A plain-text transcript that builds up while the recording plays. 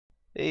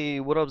Hey,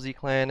 what up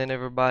Z-Clan and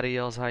everybody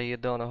else, how you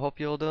doing? I hope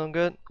you all doing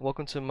good.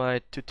 Welcome to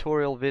my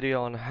tutorial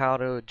video on how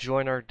to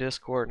join our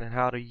Discord and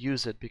how to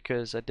use it,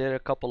 because I did a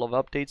couple of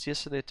updates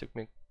yesterday. It took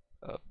me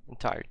an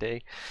entire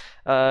day.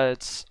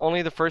 It's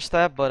only the first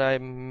step, but I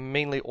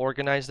mainly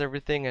organized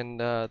everything, and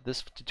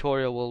this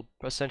tutorial will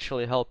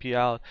essentially help you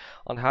out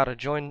on how to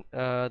join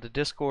the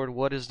Discord,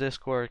 what is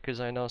Discord,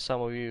 because I know some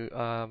of you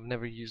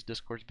never used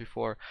Discords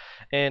before,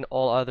 and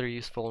all other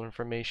useful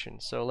information.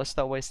 So let's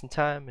stop wasting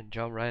time and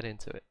jump right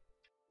into it.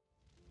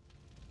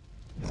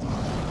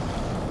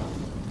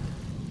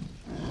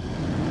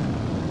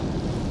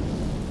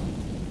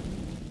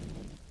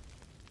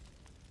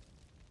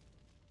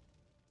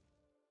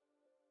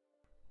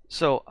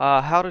 So,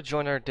 how to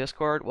join our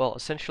Discord? Well,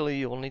 essentially,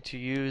 you will need to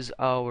use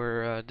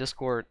our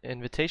Discord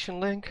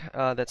invitation link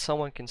that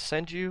someone can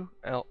send you,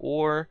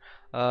 or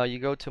you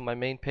go to my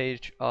main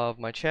page of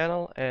my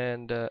channel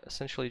and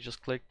essentially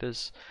just click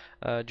this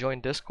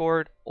join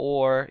Discord,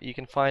 or you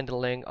can find the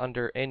link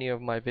under any of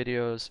my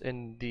videos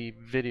in the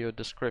video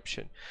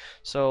description.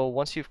 So,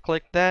 once you've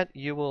clicked that,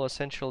 you will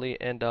essentially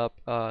end up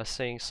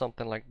saying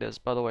something like this.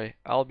 By the way,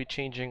 I'll be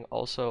changing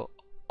also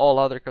all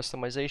other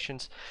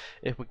customizations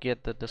if we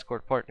get the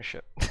Discord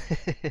partnership.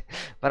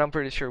 But I'm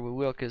pretty sure we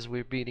will, because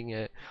we're beating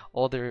it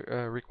all the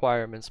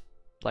requirements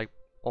like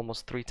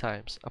almost 3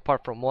 times,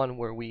 apart from one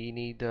where we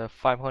need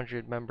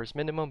 500 members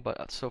minimum,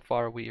 but so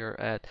far we are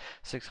at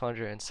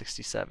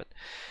 667.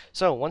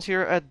 So once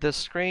you're at the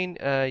screen,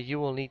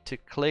 you will need to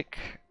click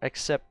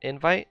accept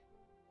invite,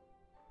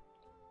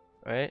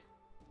 right?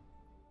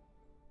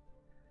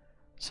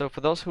 So for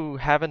those who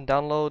haven't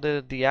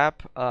downloaded the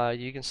app,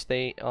 you can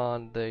stay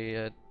on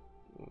the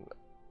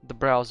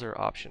browser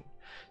option.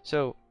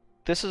 So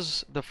this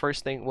is the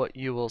first thing what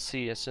you will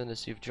see as soon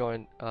as you've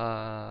joined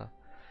the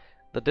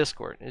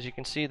Discord. As you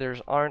can see, there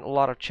aren't a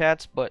lot of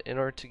chats, but in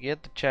order to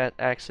get the chat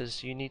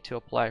access, you need to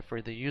apply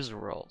for the user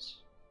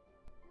roles.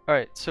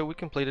 Alright, so we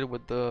completed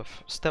with the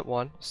step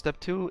 1. Step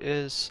 2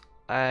 is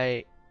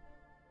I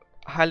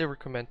highly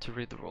recommend to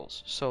read the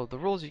rules. So the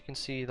rules, you can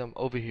see them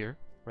over here,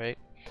 right?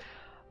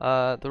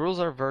 The rules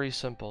are very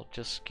simple.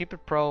 Just keep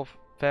it pro,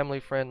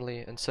 family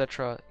friendly,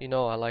 etc. You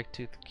know, I like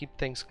to keep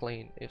things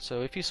clean.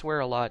 If you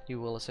swear a lot, you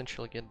will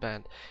essentially get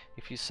banned.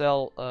 If you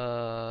sell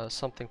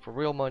something for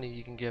real money,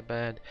 you can get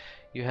banned.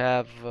 You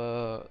have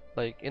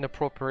like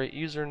inappropriate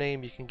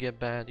username, you can get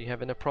banned. You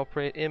have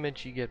inappropriate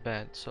image, you get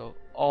banned. So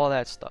all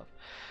that stuff.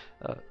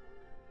 Uh,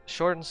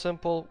 Short and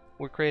simple.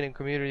 We're creating a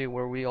community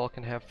where we all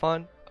can have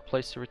fun, a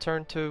place to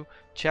return to,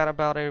 chat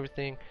about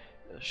everything,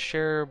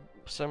 share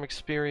some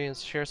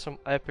experience, share some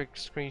epic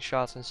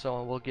screenshots and so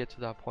on. We'll get to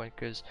that point,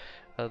 because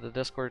the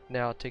Discord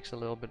now takes a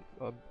little bit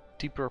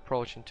deeper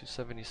approach into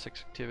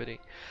 76 activity.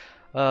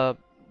 Uh,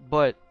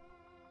 but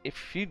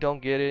if you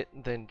don't get it,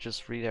 then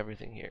just read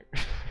everything here,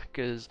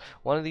 because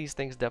one of these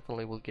things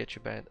definitely will get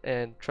you banned.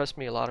 And trust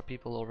me, a lot of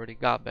people already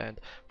got banned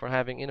for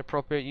having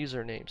inappropriate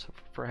usernames,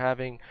 for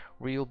having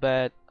real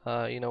bad,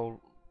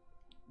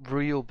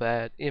 real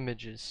bad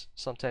images,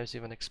 sometimes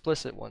even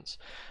explicit ones.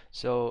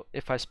 So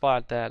if I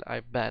spot that, I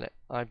ban it.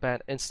 I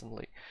ban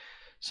instantly.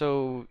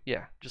 So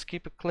yeah, just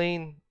keep it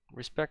clean,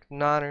 respect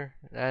and honor.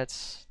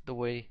 That's the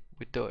way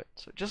we do it.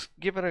 So just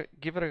give it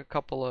a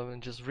couple of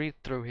and just read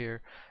through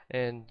here,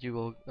 and you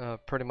will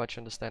pretty much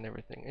understand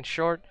everything. In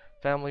short,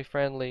 family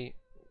friendly,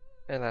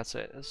 and that's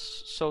it.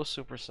 It's so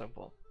super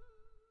simple.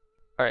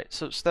 Alright,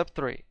 so step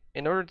 3.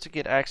 In order to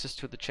get access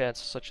to the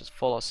chats such as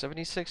Fallout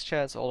 76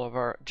 chats, all of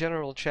our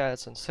general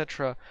chats,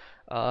 etc.,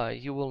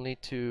 you will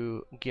need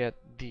to get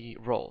the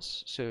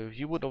roles. So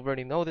you would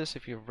already know this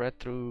if you've read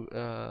through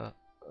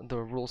the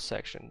rules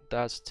section. It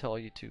does tell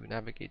you to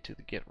navigate to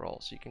the get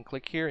roles. You can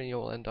click here and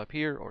you'll end up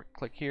here, or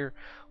click here,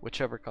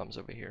 whichever comes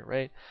over here,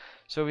 right?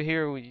 So over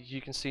here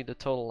you can see the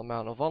total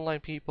amount of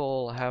online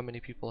people, how many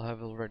people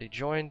have already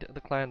joined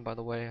the clan. By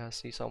the way, I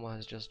see someone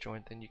has just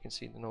joined, and you can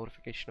see the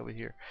notification over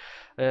here.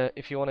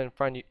 If you want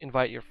to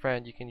invite your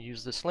friend, you can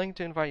use this link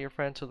to invite your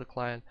friend to the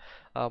clan.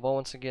 But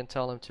once again,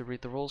 tell him to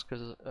read the rules,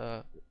 because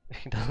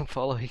he doesn't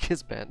follow, he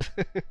gets banned.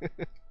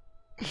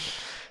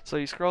 So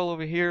you scroll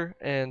over here,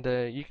 and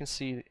you can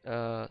see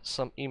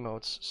some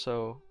emotes.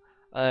 So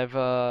I've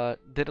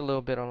did a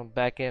little bit on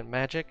back-end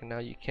magic, and now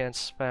you can't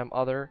spam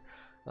other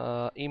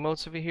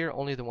emotes over here,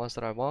 only the ones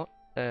that I want.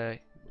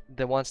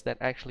 The ones that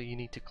actually you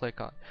need to click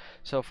on.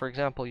 So for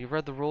example, you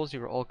read the rules,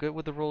 you're all good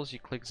with the rules, you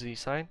click Z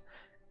sign,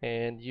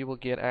 and you will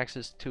get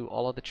access to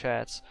all of the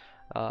chats,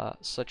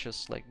 such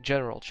as like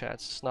general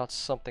chats. It's not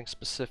something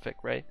specific,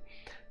 right?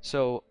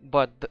 So,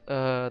 but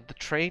the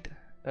trade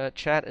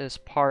chat is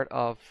part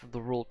of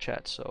the rule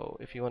chat. So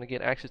if you want to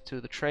get access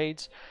to the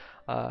trades,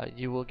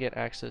 you will get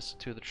access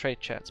to the trade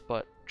chats.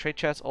 But trade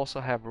chats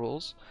also have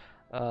rules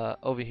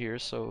over here.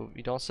 So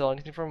we don't sell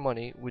anything for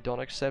money. We don't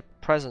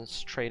accept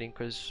presence trading,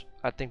 because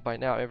I think by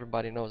now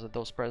everybody knows that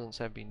those presents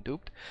have been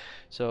duped.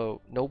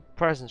 So no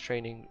presence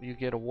trading. You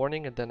get a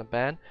warning and then a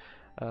ban.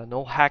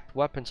 No hacked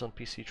weapons on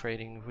PC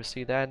trading. If we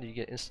see that, you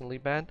get instantly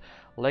banned.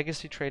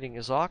 Legacy trading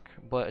is OK,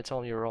 but it's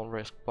on your own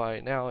risk. By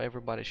now,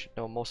 everybody should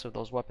know most of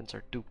those weapons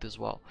are duped as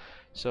well.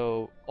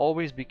 So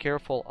always be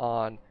careful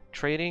on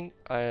trading.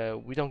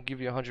 We don't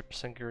give you a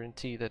 100%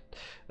 guarantee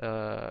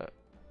that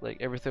like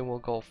everything will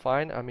go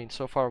fine. I mean,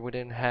 so far we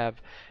didn't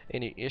have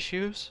any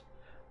issues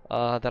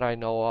that I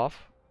know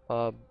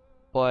of,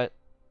 but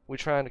we're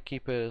trying to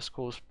keep it as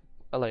cool as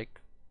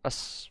like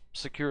as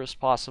secure as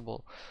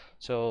possible.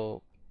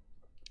 So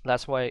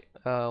that's why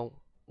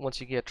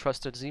once you get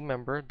trusted Z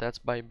member, that's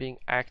by being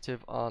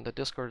active on the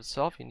Discord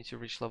itself. You need to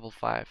reach level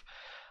 5.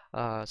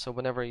 So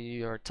whenever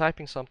you are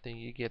typing something,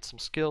 you get some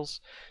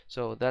skills.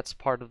 So that's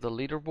part of the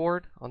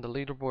leaderboard. On the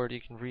leaderboard,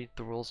 you can read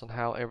the rules on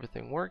how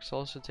everything works.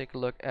 Also take a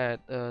look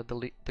at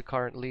the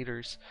current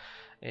leaders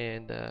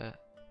and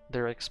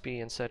their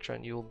XP, etc.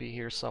 And you will be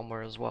here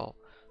somewhere as well.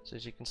 So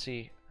as you can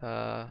see,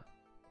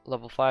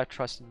 level 5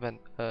 trusted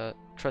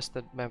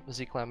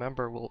Z-Clan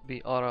member will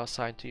be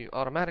auto-assigned to you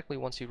automatically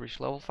once you reach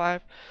level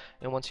 5.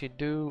 And once you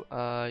do,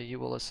 you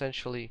will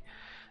essentially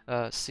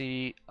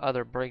see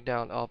other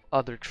breakdown of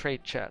other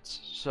trade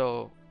chats.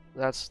 So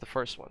that's the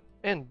first one.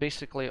 And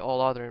basically all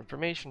other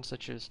information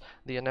such as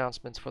the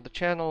announcements for the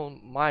channel,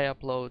 my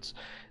uploads,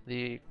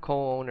 the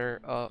co-owner,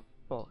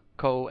 well,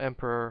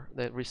 co-emperor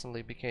that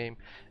recently became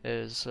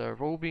is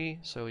Robbie,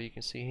 so you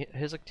can see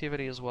his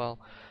activity as well.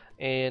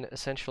 And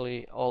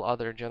essentially all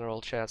other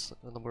general chats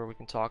where we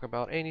can talk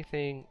about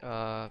anything,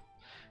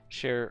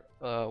 share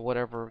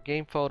whatever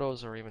game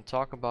photos or even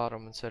talk about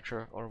them,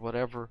 etc. or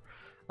whatever.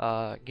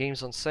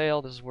 Games on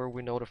sale, this is where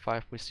we notify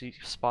if we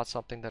spot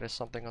something that is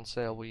something on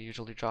sale. We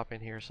usually drop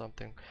in here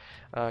something.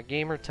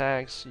 Gamer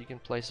tags, you can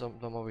place them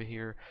over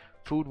here.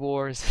 Food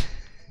wars,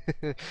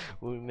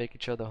 we make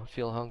each other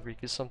feel hungry,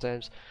 because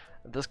sometimes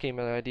this came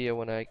an idea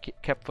when I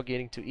kept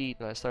forgetting to eat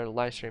and I started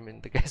live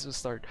streaming. The guys would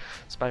start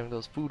spamming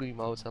those food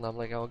emotes and I'm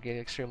like, I was getting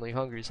extremely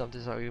hungry.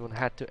 Sometimes I even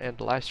had to end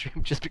the live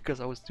stream just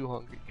because I was too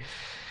hungry.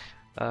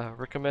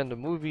 Recommend a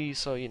movie,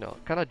 so you know,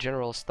 kind of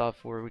general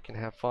stuff where we can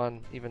have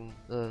fun. Even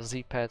the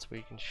Z pets where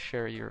you can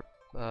share your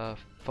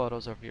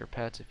photos of your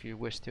pets if you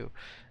wish to.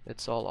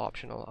 It's all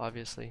optional,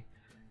 obviously.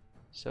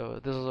 So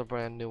this is a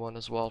brand new one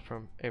as well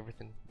from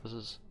everything. This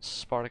is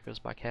Spartacus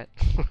by Cat.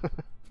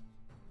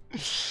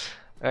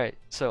 Alright,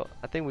 so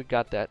I think we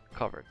got that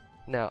covered.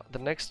 Now the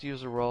next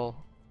user role,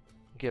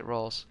 get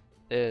roles,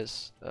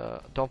 is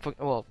don't forget.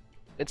 Well,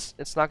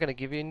 it's not going to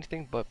give you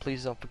anything, but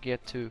please don't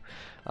forget to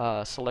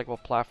select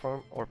what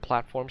platform or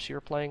platforms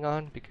you're playing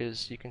on,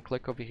 because you can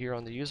click over here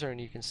on the user and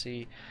you can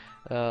see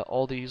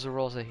all the user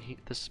roles that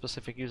this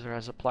specific user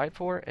has applied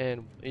for,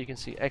 and you can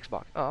see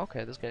Xbox. Oh,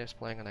 okay, this guy is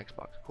playing on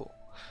Xbox. Cool.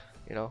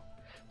 You know,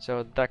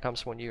 so that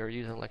comes when you are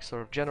using like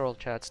sort of general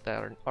chats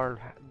that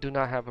do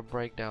not have a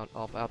breakdown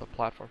of other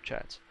platform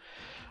chats.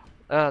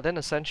 Then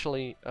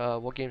essentially,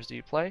 what games do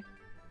you play?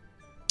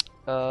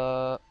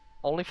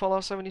 Only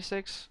Fallout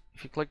 76.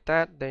 If you click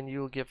that, then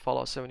you'll get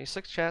Fallout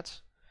 76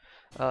 chats,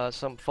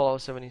 some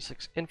Fallout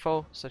 76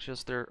 info, such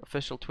as their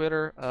official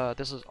Twitter.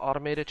 This is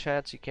automated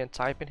chats, you can't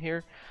type in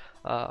here,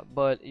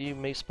 but you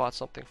may spot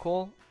something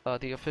cool.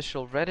 The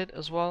official Reddit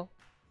as well,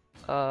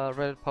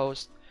 Reddit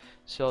post.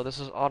 So this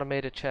is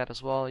automated chat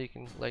as well. You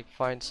can like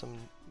find some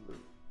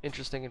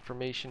interesting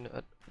information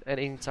at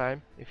any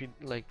time. If you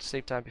like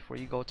save time before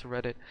you go to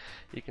Reddit,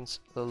 you can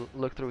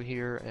look through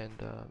here and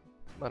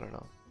I don't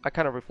know. I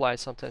kind of reply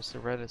sometimes to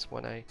Reddit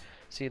when I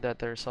see that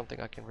there's something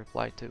I can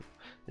reply to.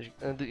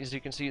 And as you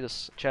can see,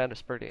 this chat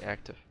is pretty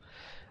active.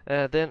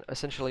 Then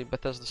essentially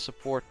Bethesda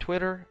support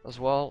Twitter as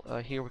well.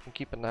 Here we can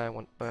keep an eye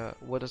on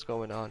what is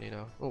going on, you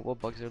know, what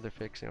bugs are they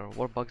fixing or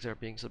what bugs are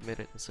being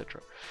submitted,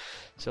 etc.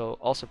 So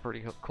also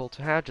pretty cool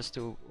to have, just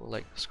to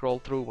like scroll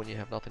through when you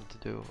have nothing to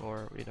do,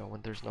 or you know,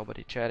 when there's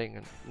nobody chatting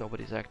and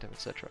nobody's active,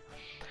 etc.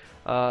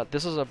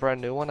 This is a brand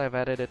new one. I've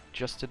added it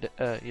just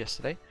today,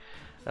 yesterday.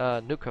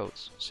 New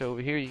codes. So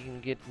over here you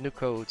can get new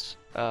codes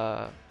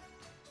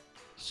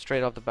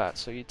straight off the bat.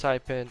 So you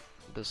type in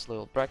this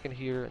little bracket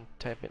here and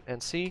type in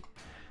NC,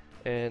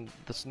 and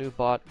this new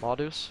bot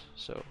Modus,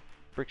 so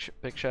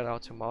big shout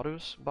out to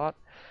Modus bot,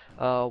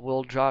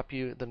 will drop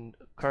you the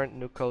current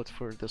new codes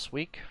for this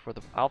week for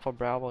the Alpha,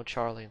 Bravo,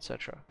 Charlie,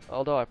 etc.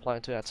 Although I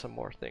plan to add some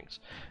more things.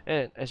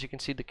 And as you can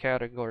see, the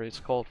category is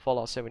called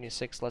Fallout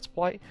 76 Let's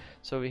Play.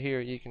 So over here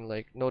you can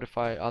like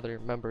notify other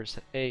members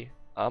that, hey,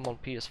 I'm on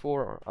PS4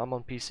 or I'm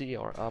on PC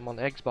or I'm on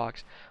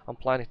Xbox. I'm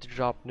planning to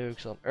drop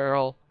nukes on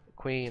Earl,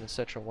 Queen,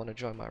 etc. Want to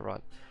join my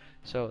run.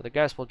 So the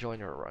guys will join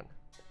your run.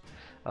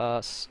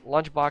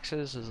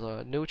 Lunchboxes is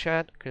a new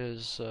chat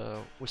because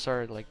we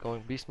started like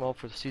going beast mode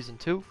for season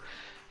 2.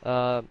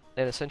 And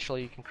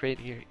essentially you can create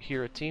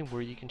here a team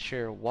where you can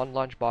share one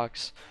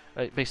lunchbox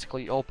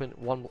basically open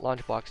one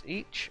lunchbox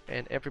each,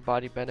 and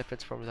everybody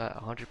benefits from that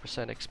 100%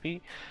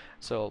 XP.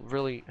 So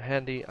really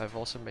handy. I've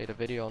also made a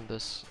video on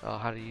this,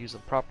 how to use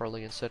them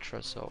properly,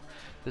 etc. So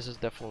this is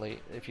definitely,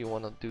 if you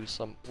want to do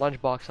some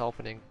lunchbox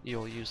opening,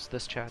 you'll use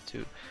this chat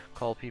to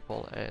call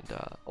people and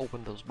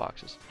open those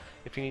boxes.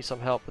 If you need some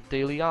help with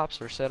daily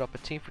ops or set up a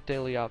team for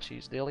daily ops,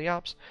 use daily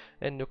ops.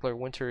 And nuclear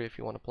winter, if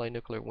you want to play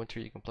nuclear winter,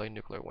 you can play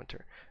nuclear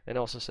winter and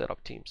also set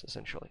up teams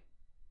essentially.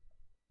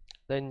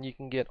 Then you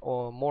can get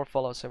more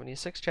Fallout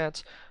 76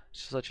 chats,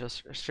 such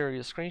as share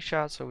your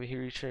screenshots. So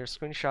here you share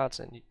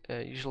screenshots, and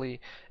usually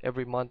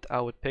every month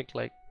I would pick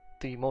like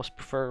the most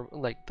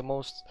the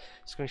most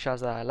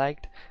screenshots that I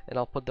liked, and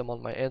I'll put them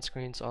on my end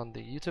screens on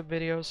the YouTube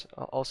videos.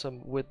 Also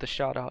with the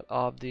shout out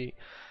of the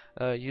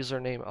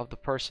username of the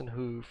person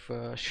who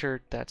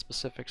shared that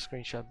specific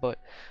screenshot. But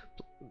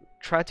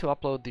try to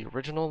upload the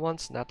original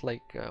ones, not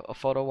like a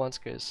photo ones,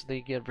 because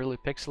they get really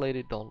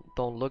pixelated,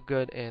 don't look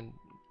good. And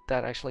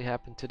that actually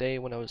happened today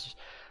when I was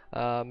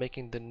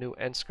making the new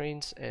end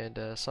screens, and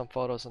some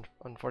photos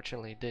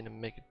unfortunately didn't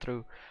make it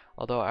through,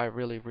 although I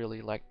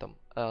really liked them.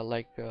 I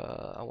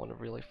want to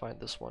really find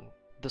this one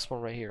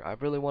right here. I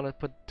really want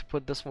to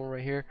put this one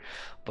right here,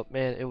 but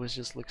man, it was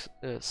just looks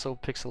so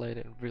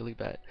pixelated and really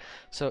bad.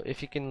 So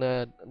if you can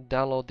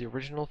download the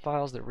original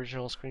files, the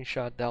original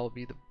screenshot, that will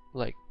be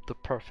the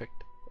perfect,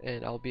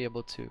 and I'll be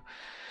able to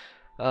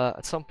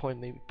at some point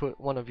maybe put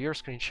one of your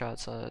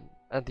screenshots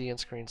at the end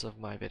screens of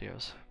my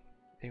videos.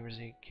 Hey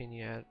Rizzy, can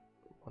you add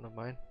one of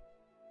mine?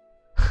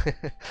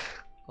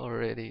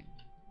 Already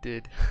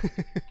did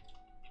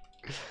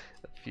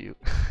a few.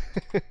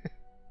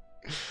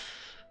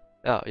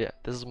 Oh yeah,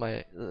 this is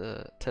my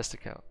test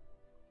account.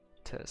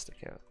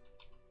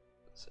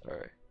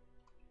 Sorry.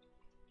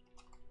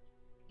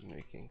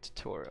 Making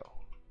tutorial.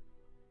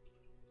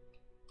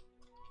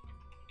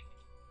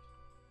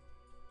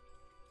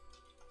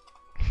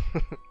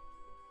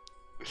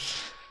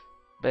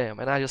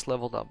 Bam, and I just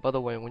leveled up. By the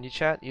way, when you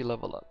chat, you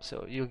level up.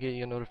 So you'll get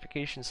your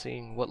notification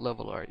saying what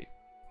level are you.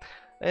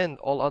 And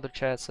all other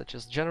chats, such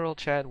as general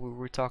chat, where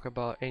we talk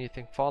about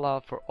anything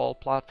Fallout for all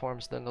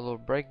platforms. Then a little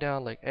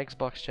breakdown like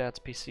Xbox chats,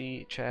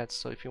 PC chats.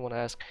 So if you want to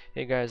ask,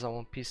 hey guys, I'm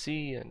on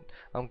PC and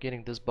I'm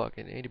getting this bug,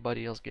 and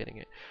anybody else getting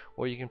it,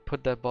 or you can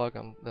put that bug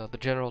on the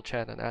general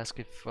chat and ask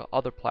if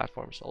other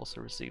platforms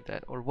also receive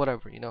that, or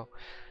whatever, you know.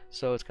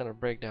 So it's gonna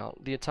break down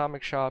the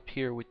Atomic Shop.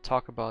 Here we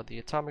talk about the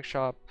Atomic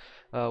Shop.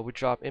 We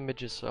drop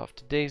images of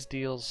today's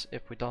deals.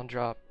 If we don't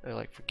drop,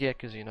 like forget,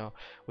 because you know,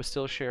 we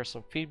still share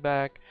some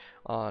feedback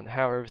on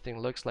how everything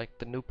looks, like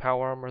the new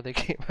power armor they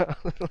came out.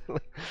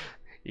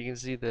 You can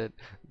see that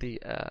the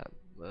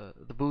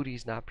booty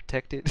is not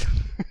protected.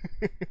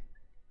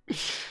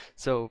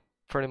 So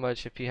pretty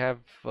much, if you have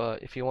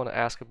if you want to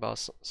ask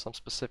about some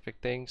specific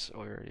things,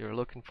 or you're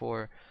looking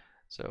for,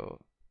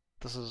 so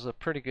this is a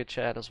pretty good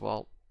chat as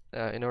well.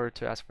 In order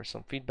to ask for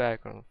some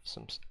feedback on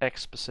some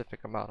X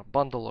specific amount of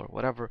bundle or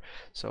whatever.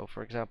 So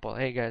for example,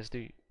 hey guys,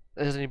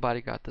 has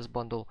anybody got this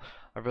bundle?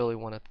 I really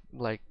want to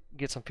like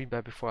get some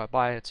feedback before I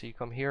buy it. So you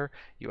come here,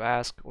 you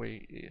ask, or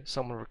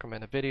someone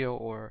recommend a video,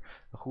 or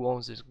who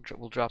owns this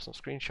will drop some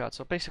screenshots.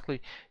 So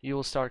basically, you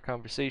will start a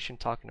conversation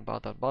talking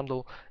about that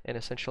bundle, and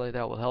essentially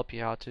that will help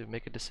you out to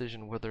make a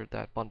decision whether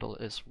that bundle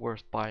is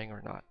worth buying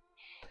or not.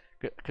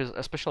 Because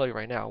especially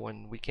right now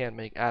when we can't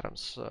make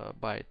atoms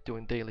by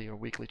doing daily or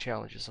weekly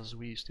challenges as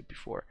we used to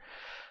before.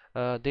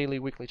 Daily,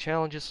 weekly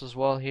challenges as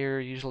well here.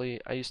 Usually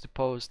I used to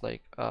post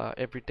like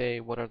every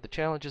day what are the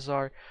challenges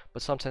are,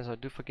 but sometimes I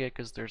do forget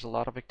because there's a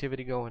lot of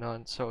activity going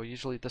on. So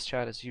usually this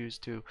chat is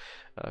used to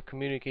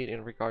communicate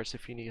in regards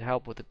if you need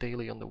help with the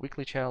daily on the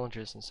weekly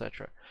challenges,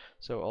 etc.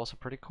 So also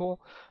pretty cool.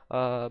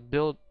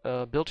 Build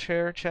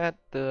share chat.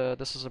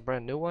 This is a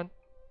brand new one.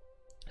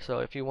 So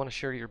if you want to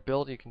share your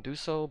build, you can do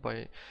so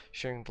by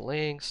sharing the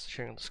links,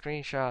 sharing the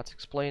screenshots,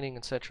 explaining,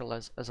 etc.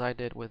 As I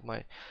did with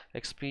my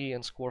XP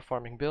and score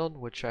farming build,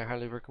 which I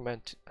highly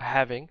recommend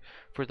having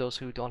for those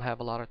who don't have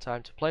a lot of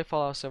time to play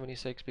Fallout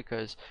 76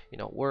 because, you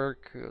know,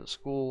 work,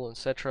 school,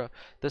 etc.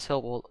 This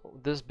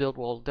build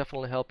will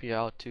definitely help you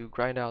out to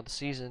grind out the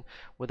season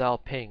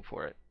without paying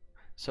for it.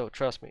 So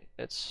trust me,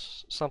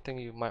 it's something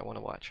you might want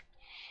to watch.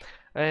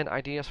 And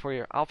ideas for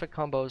your outfit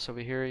combos.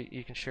 Over here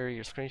you can share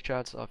your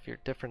screenshots of your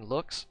different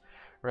looks,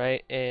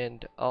 right?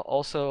 And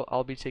also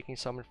I'll be taking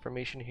some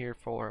information here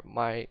for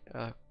my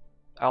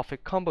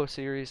outfit combo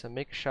series, and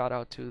make a shout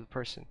out to the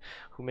person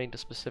who made the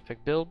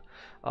specific build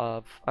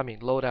of,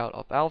 loadout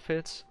of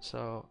outfits.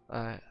 So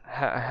I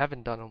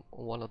haven't done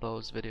one of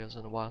those videos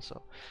in a while,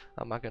 so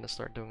I'm not gonna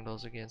start doing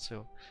those again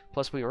soon.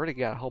 Plus we already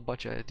got a whole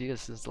bunch of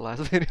ideas since the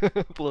last video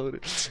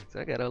uploaded, so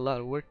I got a lot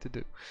of work to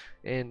do,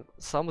 and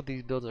some of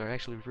these builds are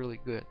actually really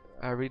good.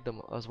 I read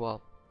them as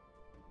well.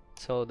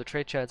 So the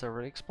trade chats are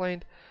already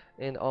explained,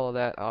 and all of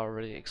that I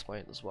already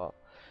explained as well.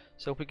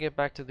 So if we get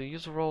back to the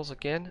user roles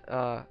again,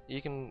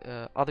 you can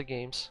other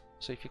games.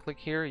 So if you click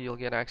here, you'll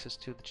get access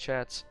to the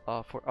chats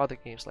for other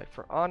games, like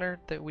for Honor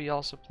that we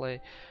also play,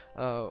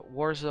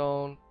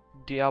 Warzone,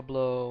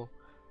 Diablo,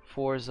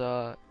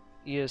 Forza,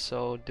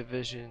 ESO,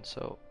 Division.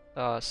 So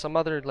Some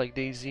other like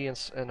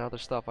DayZ and other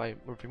stuff I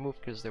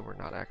removed because they were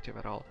not active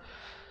at all.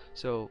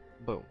 So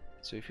boom.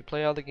 So if you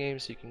play other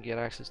games, you can get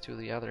access to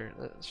the other.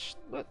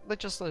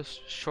 Just a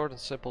short and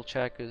simple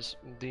check is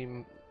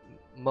the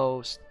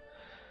most.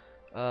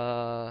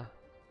 The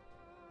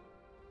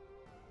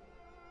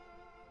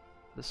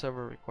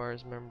server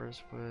requires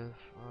members with.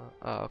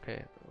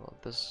 Okay. Well,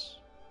 this.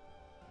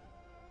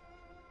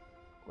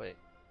 Wait.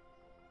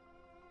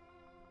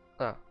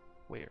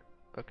 Weird.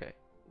 Okay.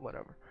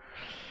 Whatever.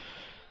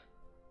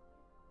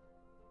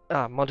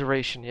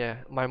 Moderation, yeah.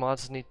 My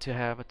mods need to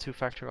have a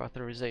two-factor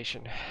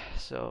authorization.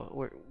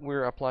 So we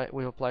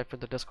apply for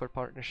the Discord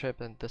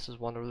partnership, and this is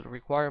one of the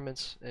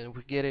requirements. And if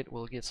we get it,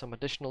 we'll get some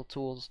additional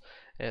tools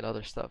and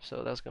other stuff.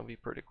 So that's gonna be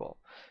pretty cool.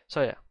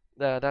 So yeah,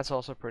 that's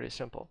also pretty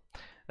simple.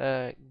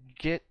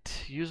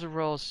 Get user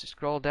roles.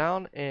 Scroll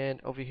down,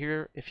 and over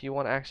here, if you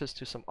want access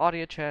to some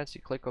audio chats,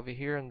 you click over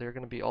here, and they're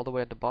gonna be all the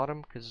way at the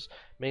bottom because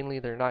mainly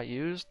they're not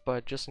used.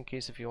 But just in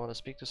case if you want to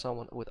speak to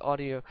someone with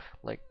audio,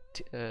 like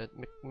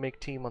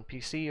make team on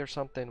PC or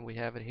something, we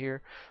have it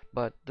here,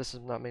 but this is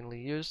not mainly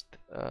used.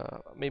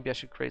 Maybe I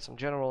should create some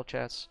general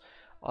chats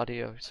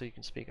audio so you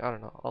can speak. I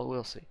don't know,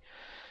 we'll see.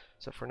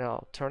 So for now,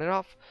 I'll turn it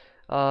off.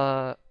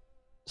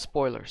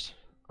 Spoilers.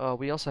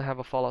 We also have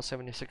a Fallout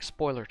 76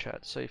 spoiler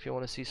chat, so if you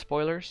want to see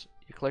spoilers,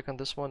 you click on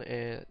this one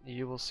and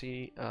you will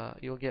see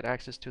you'll get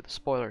access to the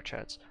spoiler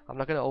chats. I'm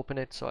not gonna open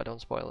it so I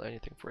don't spoil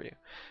anything for you.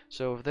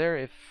 So there,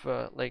 if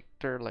like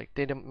they're like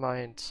they didn't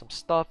mind some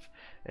stuff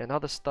and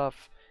other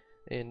stuff,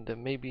 and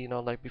maybe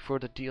like before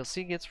the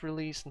DLC gets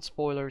released and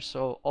spoilers,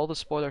 so all the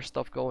spoiler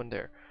stuff go in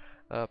there.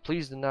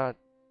 Please do not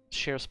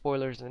share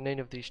spoilers in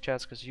any of these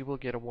chats because you will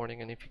get a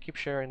warning, and if you keep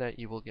sharing that,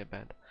 you will get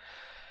banned.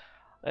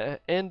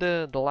 And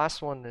the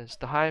last one is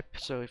the hype.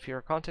 So if you're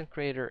a content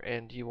creator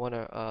and you want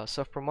to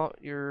self-promote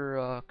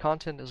your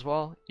content as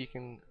well, you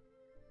can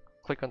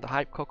click on the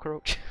hype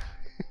cockroach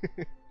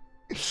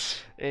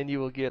and you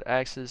will get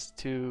access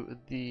to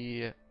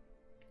the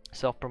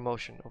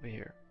self-promotion over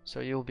here.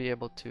 So you'll be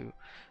able to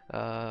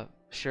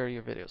share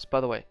your videos. By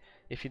the way,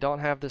 if you don't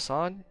have this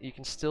on, you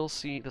can still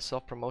see the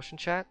self-promotion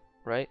chat,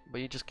 right?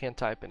 But you just can't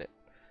type in it.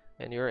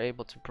 And you're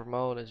able to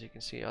promote, as you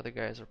can see, other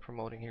guys are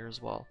promoting here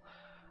as well.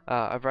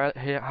 I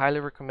highly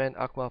recommend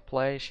Akma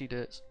play. She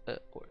does,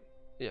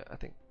 yeah, I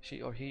think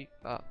she or he.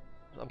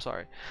 I'm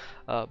sorry,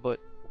 but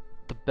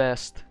the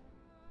best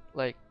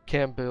like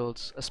cam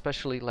builds,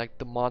 especially like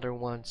the modern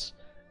ones,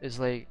 is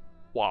like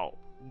wow,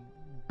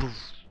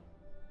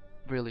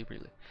 really,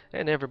 really.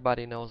 And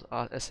everybody knows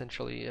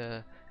essentially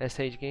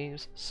SH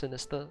Games,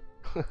 Sinister,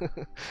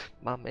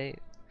 my man.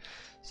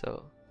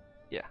 So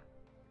yeah,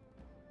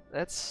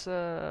 that's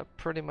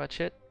pretty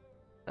much it.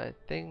 I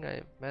think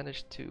I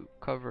managed to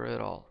cover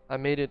it all. I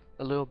made it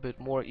a little bit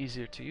more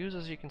easier to use,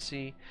 as you can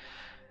see,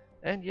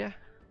 and yeah,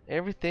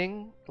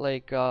 everything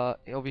like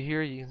over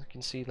here you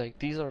can see like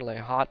these are like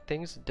hot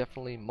things,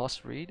 definitely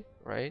must read,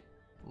 right?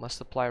 Must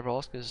apply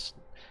roles, because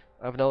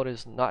I've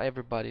noticed not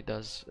everybody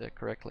does it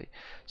correctly.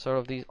 Sort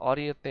of these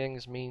audio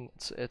things mean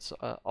it's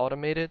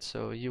automated,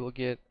 so you will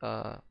get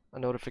a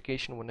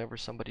notification whenever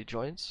somebody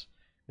joins,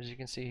 as you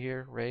can see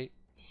here, right?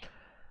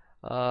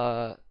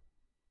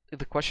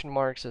 The question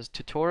mark says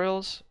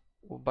tutorials.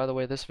 Well, by the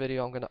way, this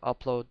video I'm going to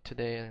upload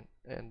today,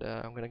 and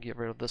I'm going to get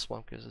rid of this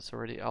one because it's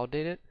already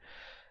outdated.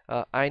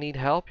 I need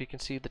help. You can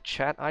see the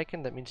chat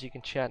icon. That means you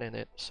can chat in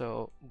it.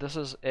 So this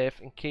is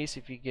in case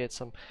if you get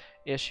some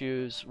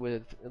issues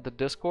with the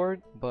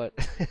Discord, but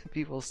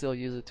people still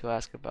use it to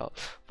ask about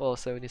Fallout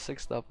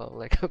 76 stuff. I'm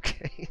like,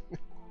 okay.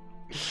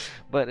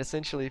 But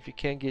essentially, if you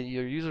can't get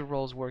your user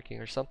roles working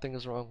or something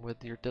is wrong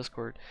with your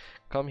Discord,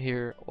 come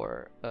here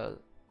or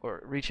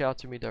reach out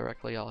to me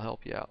directly. I'll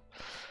help you out.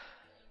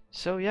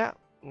 So yeah,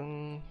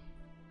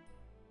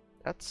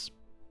 that's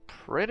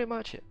pretty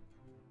much it.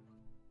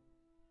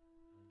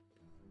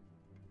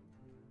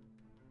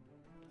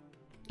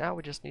 Now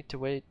we just need to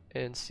wait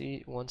and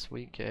see once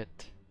we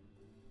get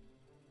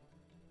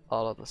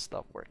all of the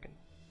stuff working.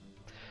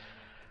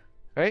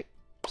 Alright,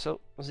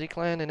 so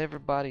Z-Clan and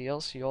everybody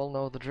else, you all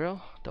know the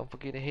drill. Don't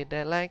forget to hit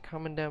that like,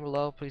 comment down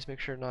below. Please make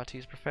sure not to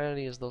use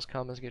profanity, as those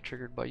comments get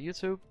triggered by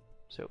YouTube.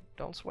 So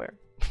don't swear.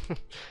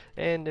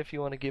 And if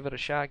you want to give it a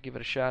shot, give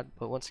it a shot.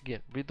 But once again,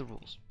 read the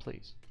rules,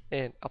 please.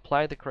 And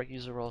apply the correct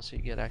user role so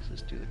you get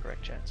access to the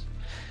correct chats.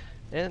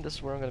 And this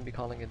is where I'm going to be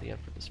calling at the end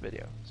for this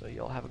video. So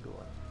you all have a good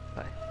one.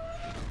 Bye.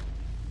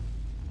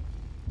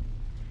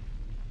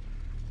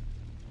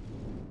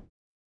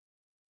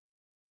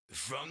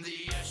 From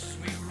the ashes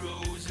we